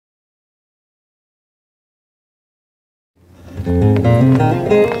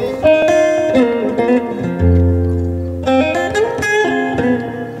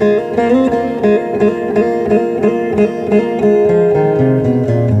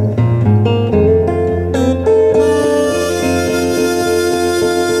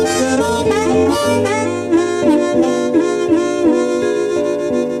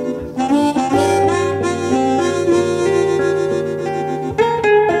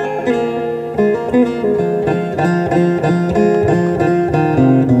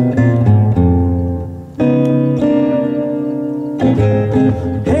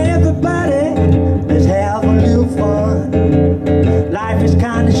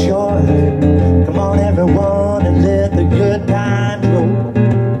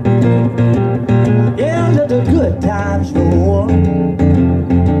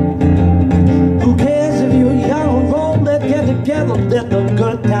Let the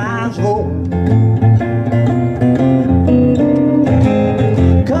good times roll.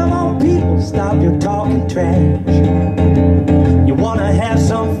 Come on, people, stop your talking trash. You wanna have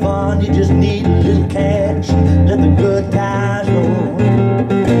some fun, you just need a little cash. Let the good times roll.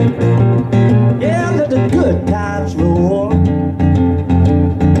 Yeah, let the good times roll.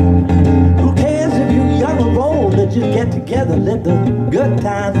 Who cares if you're young or old? Let's just get together, let the good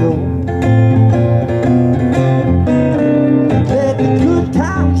times roll. Roll. Let the good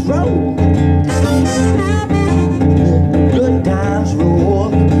times roll. Let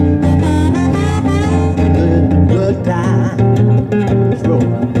the good times roll.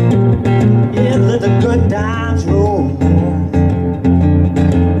 Yeah, let the good times roll.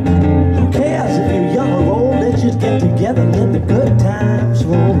 Who cares if you're young or old? Let's just get together, let the good times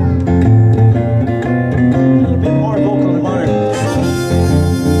roll. A little bit more vocal than mine.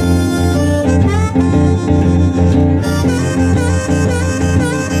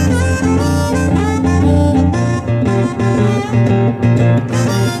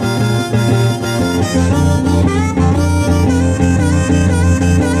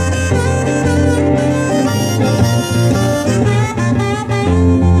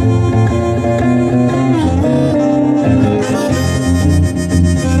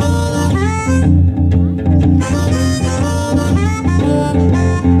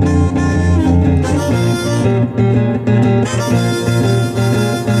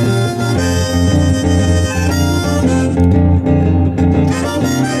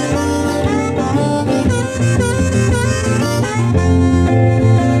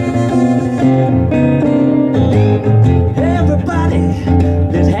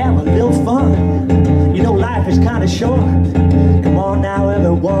 Kind of short. Come on now,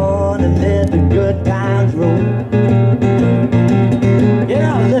 everyone, and let the good times roll.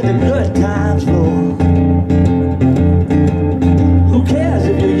 Yeah, let the good times roll. Who cares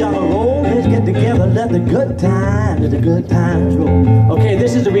if you're young or old? Let's get together, let the good times roll. Okay,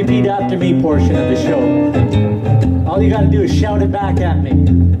 this is the repeat after me portion of the show. All you gotta do is shout it back at me.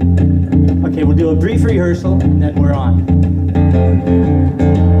 Okay, we'll do a brief rehearsal, and then we're on.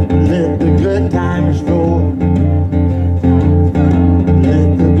 Let the good times roll.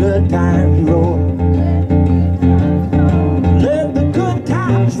 Let the good times roll. Let the good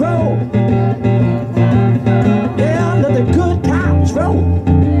times roll. Yeah, let the good times roll.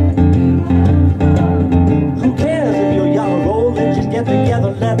 Who cares if you're young or old? Let's just get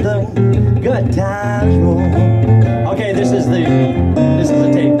together, let the good times roll. Okay, this is the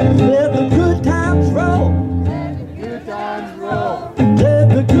tape. Let the good times roll. Let the good times roll. Let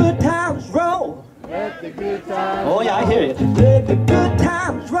the good times roll. Let the good times roll. Oh yeah, I hear you. Let the good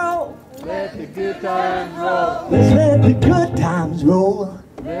times roll. Let the good times roll. Let's let the good times roll.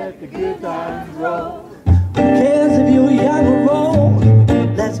 Let the good times roll. Who cares if you're young or old?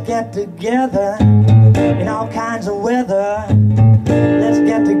 Let's get together in all kinds of weather. Let's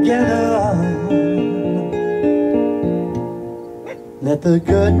get together. Let the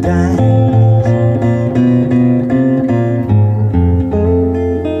good times.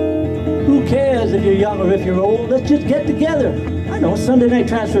 Who cares if you're young or if you're old? Let's just get together. I know, Sunday Night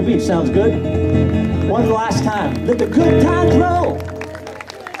Transfer Beach sounds good. One last time. Let the good times roll.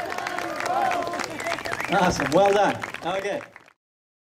 Awesome, well done. Okay.